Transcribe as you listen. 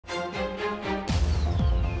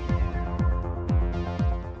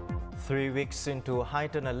3 weeks into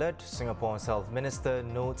heightened alert, Singapore's health minister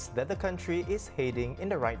notes that the country is heading in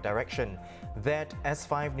the right direction. That as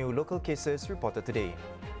 5 new local cases reported today.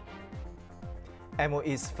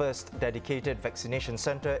 MOE's first dedicated vaccination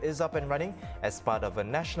centre is up and running as part of a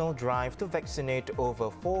national drive to vaccinate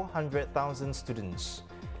over 400,000 students.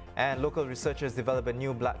 And local researchers develop a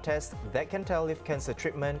new blood test that can tell if cancer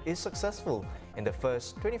treatment is successful in the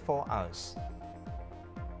first 24 hours.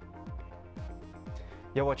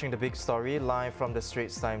 You're watching The Big Story live from the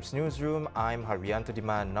Straits Times newsroom. I'm Haryanto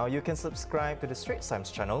Diman. Now you can subscribe to the Straits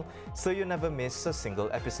Times channel so you never miss a single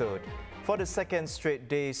episode. For the second straight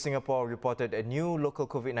day, Singapore reported a new local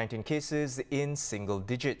COVID-19 cases in single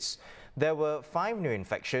digits. There were 5 new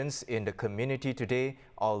infections in the community today,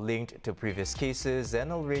 all linked to previous cases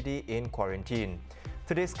and already in quarantine.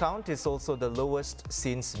 Today's count is also the lowest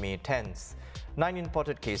since May 10th. 9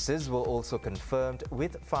 imported cases were also confirmed,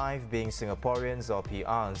 with 5 being Singaporeans or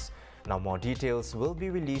PRs. Now more details will be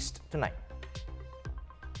released tonight.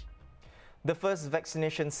 The first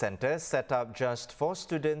vaccination centre set up just for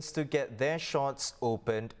students to get their shots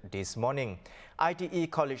opened this morning. ITE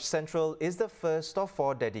College Central is the first of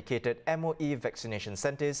 4 dedicated MOE vaccination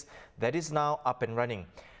centres that is now up and running.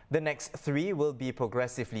 The next 3 will be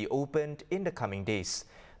progressively opened in the coming days.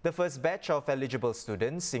 The first batch of eligible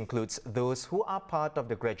students includes those who are part of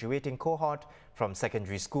the graduating cohort from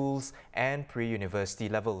secondary schools and pre-university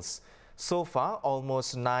levels. So far,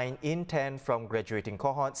 almost 9 in 10 from graduating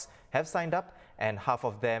cohorts have signed up, and half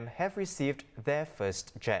of them have received their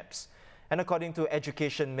first jabs. And according to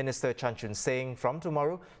Education Minister Chan Chun Seng, from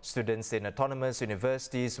tomorrow, students in autonomous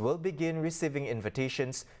universities will begin receiving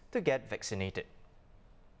invitations to get vaccinated.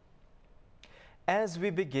 As we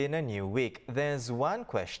begin a new week, there's one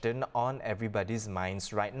question on everybody's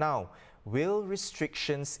minds right now. Will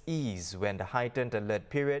restrictions ease when the heightened alert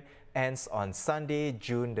period ends on Sunday,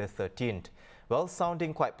 June the 13th? Well,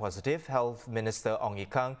 sounding quite positive, Health Minister Ong Ye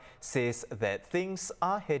Kung says that things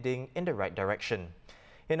are heading in the right direction.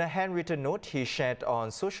 In a handwritten note he shared on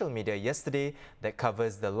social media yesterday that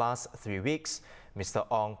covers the last 3 weeks, Mr.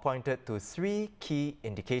 Ong pointed to 3 key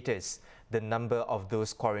indicators: the number of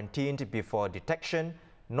those quarantined before detection,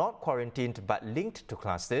 not quarantined but linked to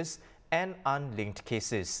clusters, and unlinked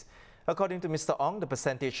cases. According to Mr. Ong, the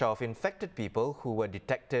percentage of infected people who were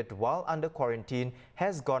detected while under quarantine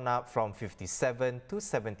has gone up from 57 to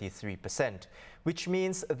 73%, which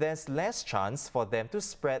means there's less chance for them to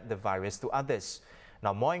spread the virus to others.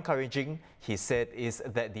 Now, more encouraging, he said, is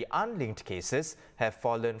that the unlinked cases have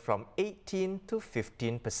fallen from 18 to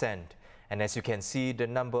 15%. And as you can see, the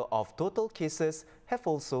number of total cases have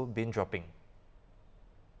also been dropping.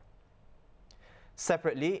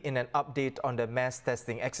 Separately, in an update on the mass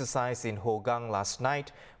testing exercise in Hougang last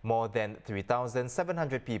night, more than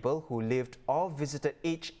 3,700 people who lived or visited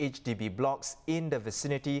HDB blocks in the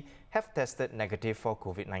vicinity have tested negative for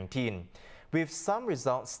COVID-19. With some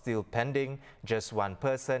results still pending, just 1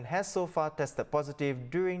 person has so far tested positive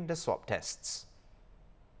during the swab tests.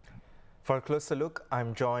 For a closer look,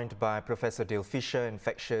 I'm joined by Professor Dale Fisher,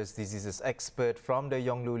 infectious diseases expert from the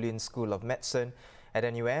Yong Loo Lin School of Medicine at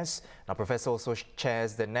NUS. Now, Professor also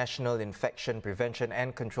chairs the National Infection Prevention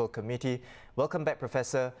and Control Committee. Welcome back,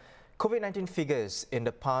 Professor. COVID-19 figures in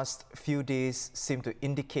the past few days seem to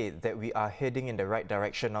indicate that we are heading in the right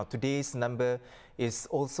direction. Now, today's number is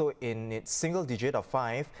also in its single digit of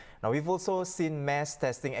 5. Now, we've also seen mass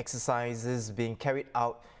testing exercises being carried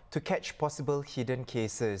out to catch possible hidden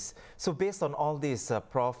cases. So based on all this,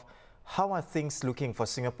 Prof, how are things looking for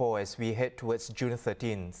Singapore as we head towards June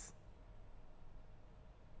 13th?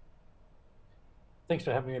 Thanks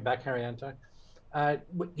for having me back, Haryanto.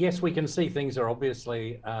 Yes, we can see things are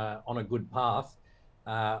obviously on a good path.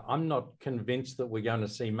 I'm not convinced that we're going to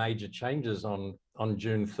see major changes on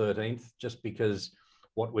June 13th, just because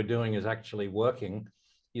what we're doing is actually working.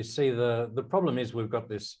 You see, the problem is we've got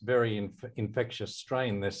this very infectious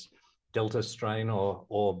strain, this Delta strain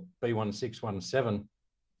or B1617.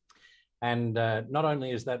 And not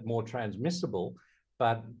only is that more transmissible,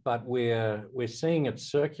 but we're seeing it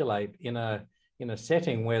circulate in a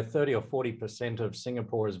setting where 30 or 40% of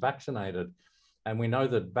Singapore is vaccinated. And we know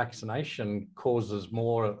that vaccination causes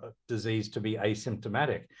more disease to be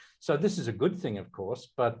asymptomatic. So this is a good thing, of course,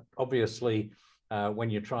 but obviously when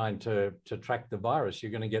you're trying to track the virus,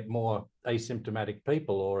 you're going to get more asymptomatic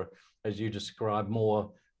people, or as you described,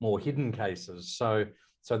 more hidden cases. So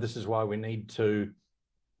this is why we need to,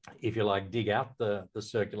 if you like, dig out the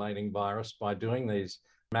circulating virus by doing these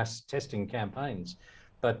mass testing campaigns.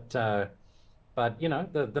 But you know,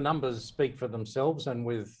 the numbers speak for themselves, and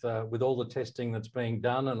with all the testing that's being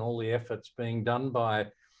done and all the efforts being done by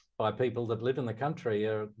by people that live in the country.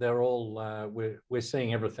 They're all, we're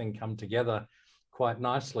seeing everything come together quite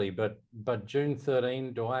nicely. But June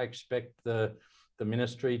 13, do I expect the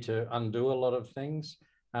ministry to undo a lot of things?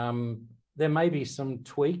 There may be some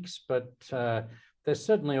tweaks, but they're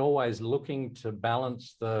certainly always looking to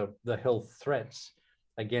balance the health threats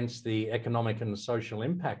against the economic and social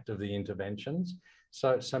impact of the interventions.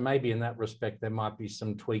 So maybe in that respect, there might be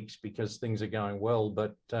some tweaks because things are going well,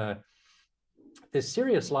 but there's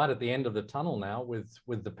serious light at the end of the tunnel now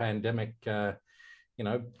with the pandemic,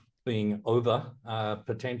 being over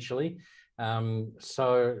potentially.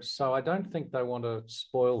 So I don't think they want to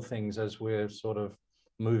spoil things as we're sort of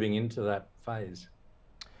moving into that phase.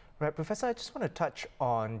 Right, Professor, I just want to touch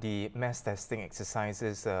on the mass testing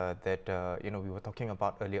exercises that we were talking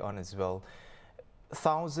about earlier on as well.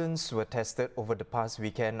 Thousands were tested over the past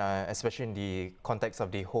weekend, especially in the context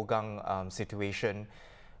of the Hougang situation.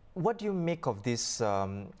 What do you make of this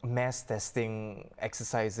mass testing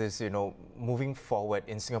exercises, moving forward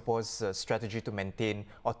in Singapore's strategy to maintain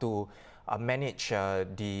or to manage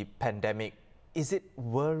the pandemic? Is it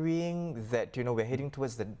worrying that, we're heading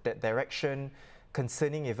towards that direction?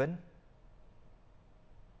 Concerning even?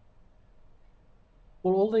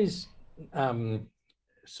 Well, all these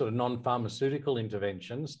sort of non-pharmaceutical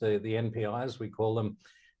interventions, the NPIs we call them,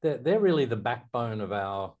 they're really the backbone of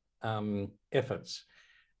our efforts.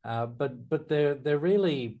 But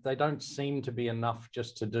they don't seem to be enough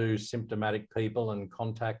just to do symptomatic people and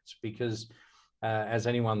contacts, because as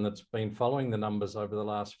anyone that's been following the numbers over the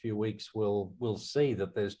last few weeks will see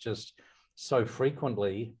that there's just so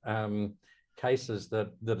frequently cases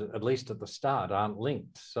that at least at the start aren't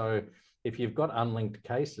linked. So if you've got unlinked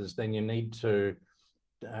cases, then you need to,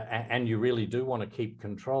 and you really do want to keep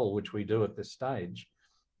control, which we do at this stage,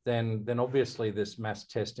 then obviously this mass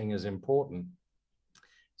testing is important.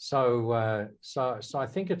 So I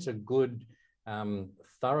think it's a good,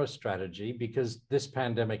 thorough strategy, because this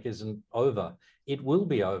pandemic isn't over. It will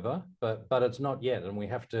be over, but it's not yet, and we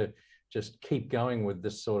have to just keep going with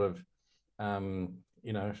this sort of,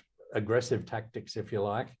 aggressive tactics, if you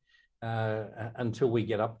like, until we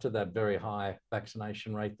get up to that very high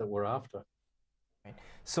vaccination rate that we're after.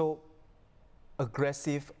 So,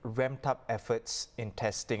 aggressive, ramped up efforts in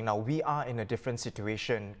testing. Now, we are in a different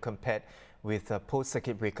situation compared with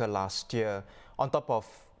post-circuit breaker last year. On top of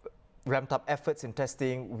ramped up efforts in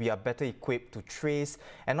testing, we are better equipped to trace,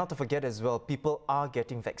 and not to forget as well, people are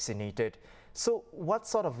getting vaccinated. So what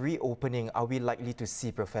sort of reopening are we likely to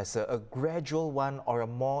see, Professor? A gradual one or a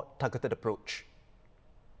more targeted approach?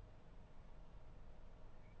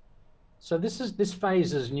 So this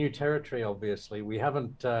phase is new territory, obviously. We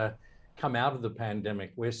haven't come out of the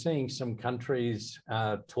pandemic. We're seeing some countries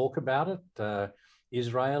talk about it,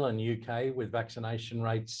 Israel and UK with vaccination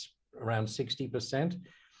rates around 60%.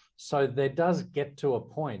 So there does get to a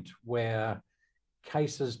point where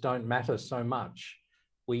cases don't matter so much.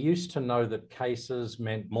 We used to know that cases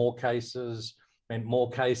meant more cases, and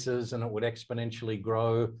it would exponentially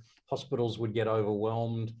grow. Hospitals would get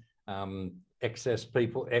overwhelmed. Excess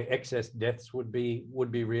deaths would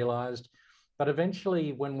be realized. But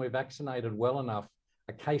eventually, when we're vaccinated well enough,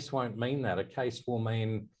 a case won't mean that. A case will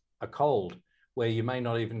mean a cold, where you may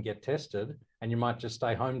not even get tested and you might just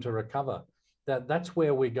stay home to recover. That's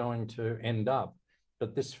where we're going to end up.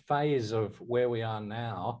 But this phase of where we are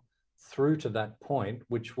now through to that point,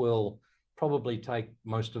 which will probably take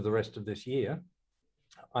most of the rest of this year,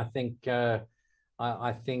 I think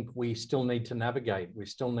we still need to navigate. We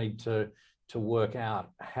still need to work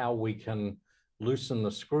out how we can loosen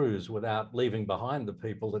the screws without leaving behind the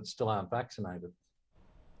people that still aren't vaccinated.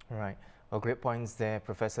 All right. Well, great points there,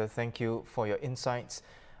 Professor. Thank you for your insights.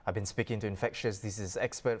 I've been speaking to infectious disease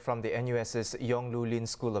expert from the NUS's Yong Lu Lin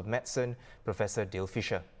School of Medicine, Professor Dale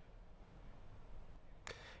Fisher.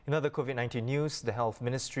 In other COVID-19 news, the Health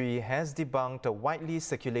Ministry has debunked a widely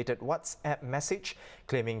circulated WhatsApp message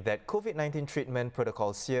claiming that COVID-19 treatment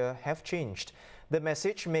protocols here have changed. The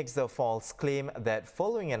message makes the false claim that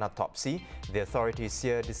following an autopsy, the authorities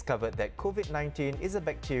here discovered that COVID-19 is a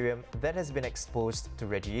bacterium that has been exposed to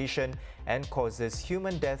radiation and causes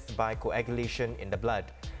human death by coagulation in the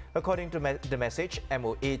blood. According to the message,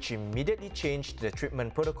 MOH immediately changed the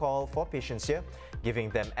treatment protocol for patients here, giving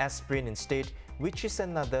them aspirin instead, which is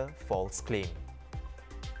another false claim.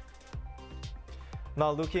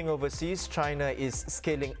 Now looking overseas, China is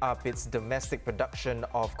scaling up its domestic production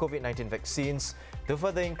of COVID-19 vaccines to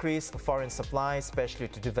further increase foreign supply, especially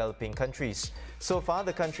to developing countries. So far,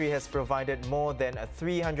 the country has provided more than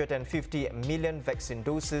 350 million vaccine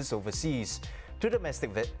doses overseas. Two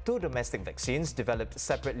domestic vaccines developed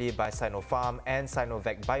separately by Sinopharm and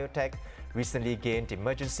Sinovac Biotech recently gained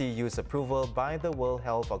emergency use approval by the World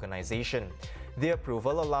Health Organization. The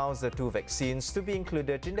approval allows the two vaccines to be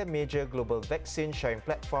included in the major global vaccine sharing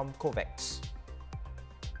platform COVAX.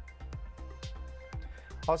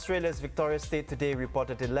 Australia's Victoria State today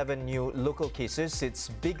reported 11 new local cases, its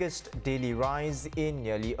biggest daily rise in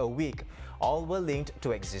nearly a week. All were linked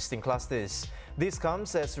to existing clusters. This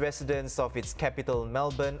comes as residents of its capital,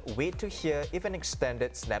 Melbourne, wait to hear if an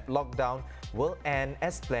extended snap lockdown will end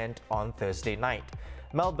as planned on Thursday night.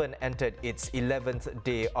 Melbourne entered its 11th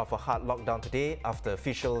day of a hard lockdown today after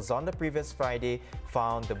officials on the previous Friday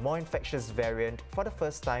found the more infectious variant for the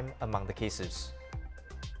first time among the cases.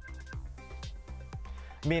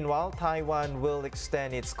 Meanwhile, Taiwan will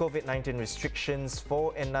extend its COVID-19 restrictions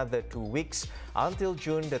for another 2 weeks until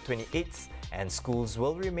June the 28th, and schools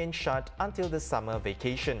will remain shut until the summer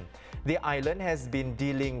vacation. The island has been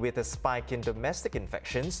dealing with a spike in domestic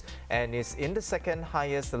infections and is in the second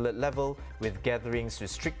highest alert level, with gatherings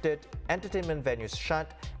restricted, entertainment venues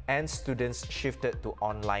shut, and students shifted to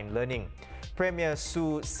online learning. Premier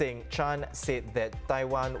Su Seng-chan said that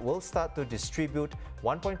Taiwan will start to distribute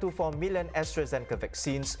 1.24 million AstraZeneca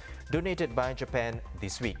vaccines donated by Japan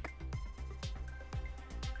this week.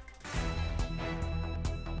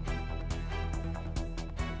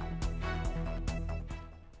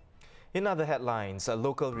 In other headlines,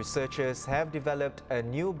 local researchers have developed a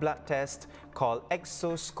new blood test called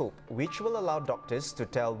Exoscope, which will allow doctors to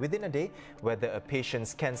tell within a day whether a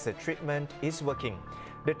patient's cancer treatment is working.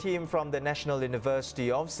 The team from the National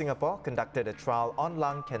University of Singapore conducted a trial on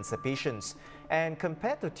lung cancer patients, and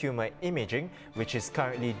compared to tumor imaging, which is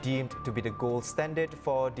currently deemed to be the gold standard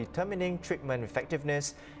for determining treatment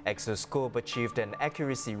effectiveness, Exoscope achieved an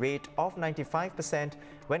accuracy rate of 95%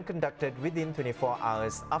 when conducted within 24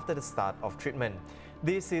 hours after the start of treatment.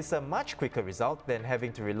 This is a much quicker result than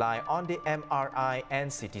having to rely on the MRI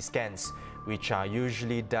and CT scans, which are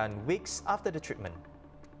usually done weeks after the treatment.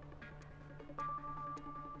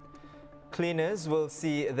 Cleaners will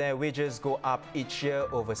see their wages go up each year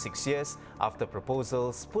over 6 years after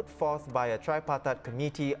proposals put forth by a tripartite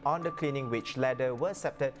committee on the cleaning wage ladder were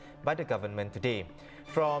accepted by the government today.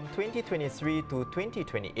 From 2023 to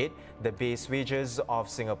 2028, the base wages of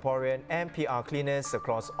Singaporean and PR cleaners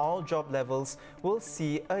across all job levels will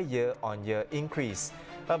see a year-on-year increase.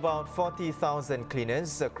 About 40,000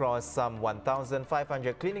 cleaners across some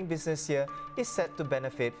 1,500 cleaning business here is set to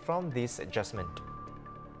benefit from this adjustment.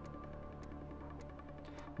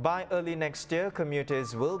 By early next year,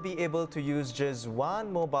 commuters will be able to use just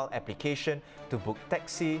one mobile application to book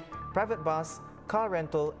taxi, private bus, car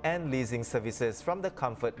rental and leasing services from the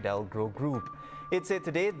ComfortDelGro Group. It said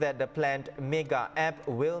today that the planned Mega app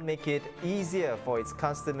will make it easier for its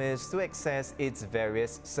customers to access its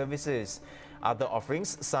various services. Other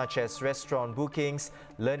offerings such as restaurant bookings,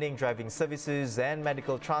 learning driving services and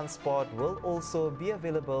medical transport will also be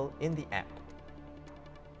available in the app.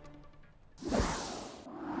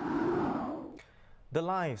 The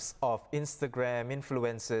lives of Instagram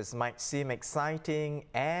influencers might seem exciting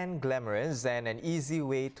and glamorous and an easy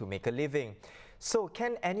way to make a living. So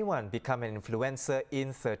can anyone become an influencer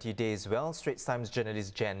in 30 days? Well, Straits Times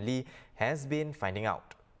journalist Jen Lee has been finding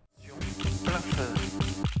out.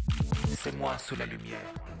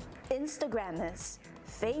 Instagrammers,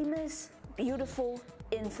 famous, beautiful,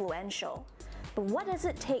 influential. But what does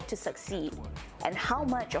it take to succeed? And how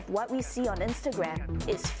much of what we see on Instagram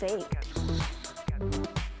is fake?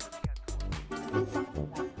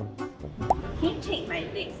 Can you take my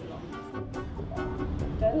legs long?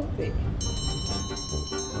 That looks fake.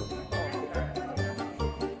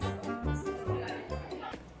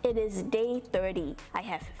 It is day 30. I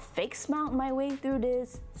have fake smiled my way through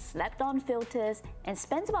this, slept on filters, and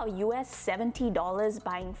spent about US $70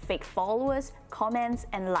 buying fake followers, comments,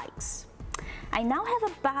 and likes. I now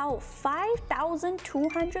have about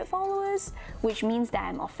 5,200 followers, which means that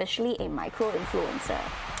I'm officially a micro-influencer.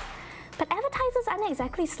 But advertisers aren't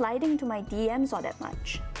exactly sliding to my DMs all that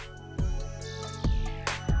much.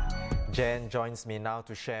 Jen joins me now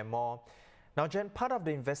to share more. Now Jen, part of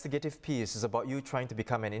the investigative piece is about you trying to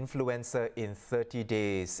become an influencer in 30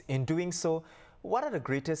 days. In doing so, what are the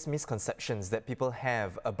greatest misconceptions that people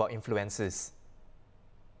have about influencers?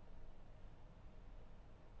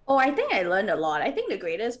 Oh, I think I learned a lot. I think the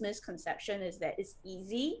greatest misconception is that it's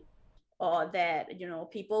easy, or that, you know,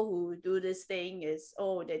 people who do this thing is,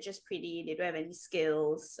 oh, they're just pretty, they don't have any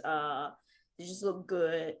skills, they just look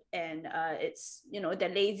good, and it's, you know, they're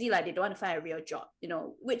lazy, like they don't want to find a real job, you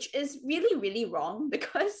know, which is really, really wrong,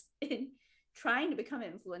 because in trying to become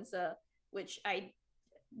an influencer, which I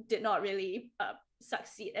did not really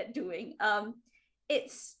succeed at doing.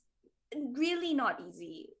 It's really not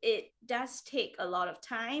easy. It does take a lot of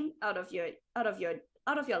time out of your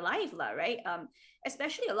life, right?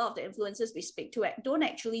 Especially a lot of the influencers we speak to don't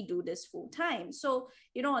actually do this full time. So,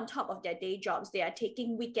 on top of their day jobs, they are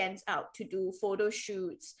taking weekends out to do photo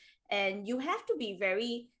shoots. And you have to be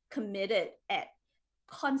very committed at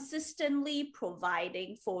consistently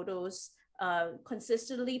providing photos,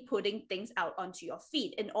 consistently putting things out onto your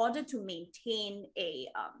feed in order to maintain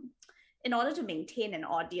an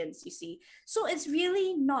audience, you see. So it's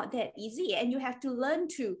really not that easy. And you have to learn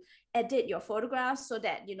to edit your photographs so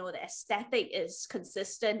that, the aesthetic is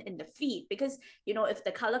consistent in the feed. Because, if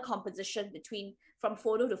the color composition from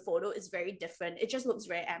photo to photo is very different, it just looks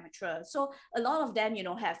very amateur. So a lot of them,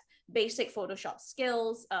 have basic Photoshop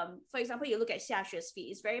skills. For example, you look at Xiaxue's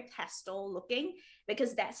feed, it's very pastel looking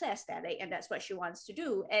because that's her aesthetic and that's what she wants to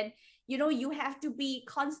do. And you have to be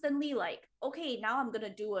constantly like, okay, now I'm going to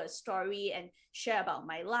do a story and share about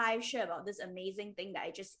my life, share about this amazing thing that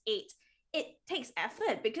I just ate. It takes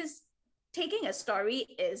effort because taking a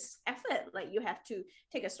story is effort. Like, you have to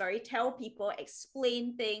take a story, tell people,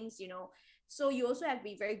 explain things, So you also have to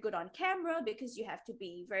be very good on camera because you have to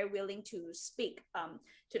be very willing to speak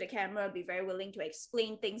to the camera, be very willing to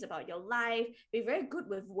explain things about your life, be very good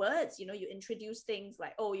with words. You introduce things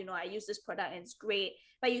like, oh, I use this product and it's great,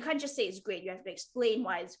 but you can't just say it's great. You have to explain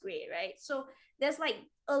why it's great, right? So there's like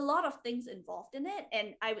a lot of things involved in it.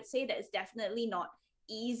 And I would say that it's definitely not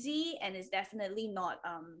easy, and it's definitely not,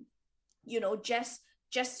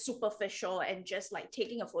 just superficial and just like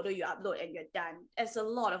taking a photo, you upload and you're done. There's a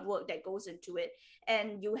lot of work that goes into it,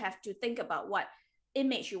 and you have to think about what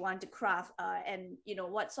image you want to craft, and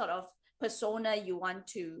what sort of persona you want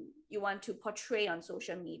to portray on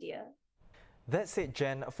social media. That's it,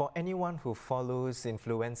 Jen. For anyone who follows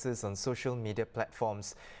influencers on social media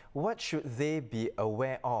platforms, what should they be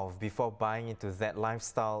aware of before buying into that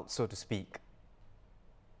lifestyle, so to speak?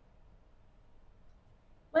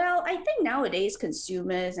 Well, I think nowadays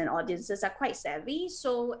consumers and audiences are quite savvy.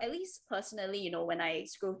 So at least personally, when I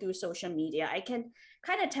scroll through social media, I can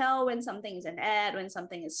kind of tell when something is an ad, when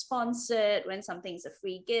something is sponsored, when something is a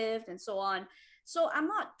free gift, and so on. So I'm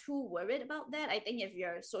not too worried about that. I think if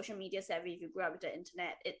you're social media savvy, if you grew up with the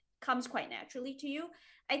internet, it comes quite naturally to you.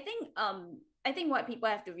 I think what people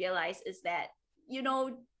have to realize is that,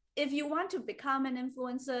 if you want to become an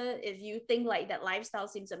influencer, if you think like that lifestyle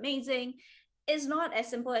seems amazing, it's not as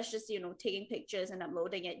simple as just, taking pictures and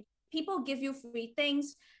uploading it. People give you free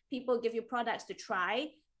things. People give you products to try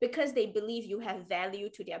because they believe you have value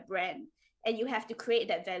to their brand, and you have to create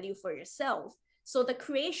that value for yourself. So the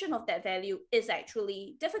creation of that value is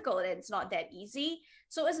actually difficult, and it's not that easy.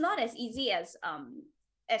 So it's not as easy as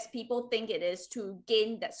people think it is to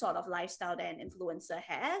gain that sort of lifestyle that an influencer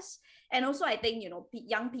has. And also, I think,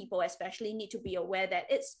 young people especially need to be aware that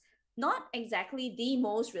it's not exactly the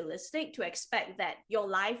most realistic to expect that your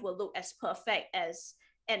life will look as perfect as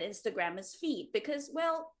an Instagrammer's feed, because,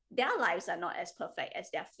 well, their lives are not as perfect as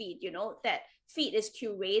their feed. That feed is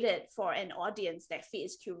curated for an audience, that feed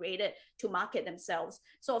is curated to market themselves.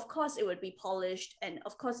 So of course it would be polished, and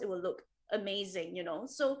of course it will look amazing,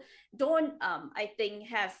 So don't, I think,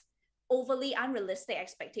 have overly unrealistic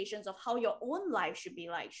expectations of how your own life should be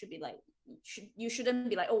like. You shouldn't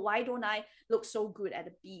be like, oh, why don't I look so good at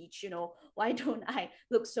the beach? Why don't I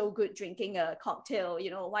look so good drinking a cocktail?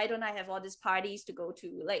 Why don't I have all these parties to go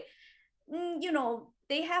to? Like,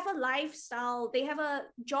 they have a lifestyle, they have a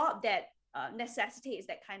job that necessitates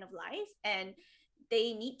that kind of life, and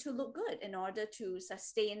they need to look good in order to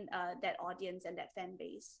sustain that audience and that fan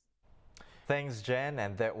base. Thanks, Jen.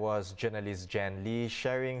 And that was journalist Jen Lee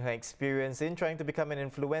sharing her experience in trying to become an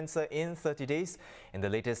influencer in 30 days in the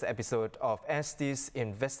latest episode of ST's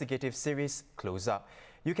investigative series, Close Up.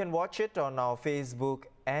 You can watch it on our Facebook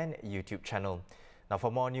and YouTube channel. Now,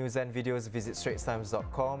 for more news and videos, visit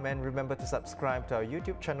straitstimes.com, and remember to subscribe to our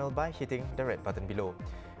YouTube channel by hitting the red button below.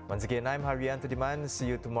 Once again, I'm Haryanto Diman. See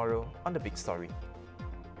you tomorrow on The Big Story.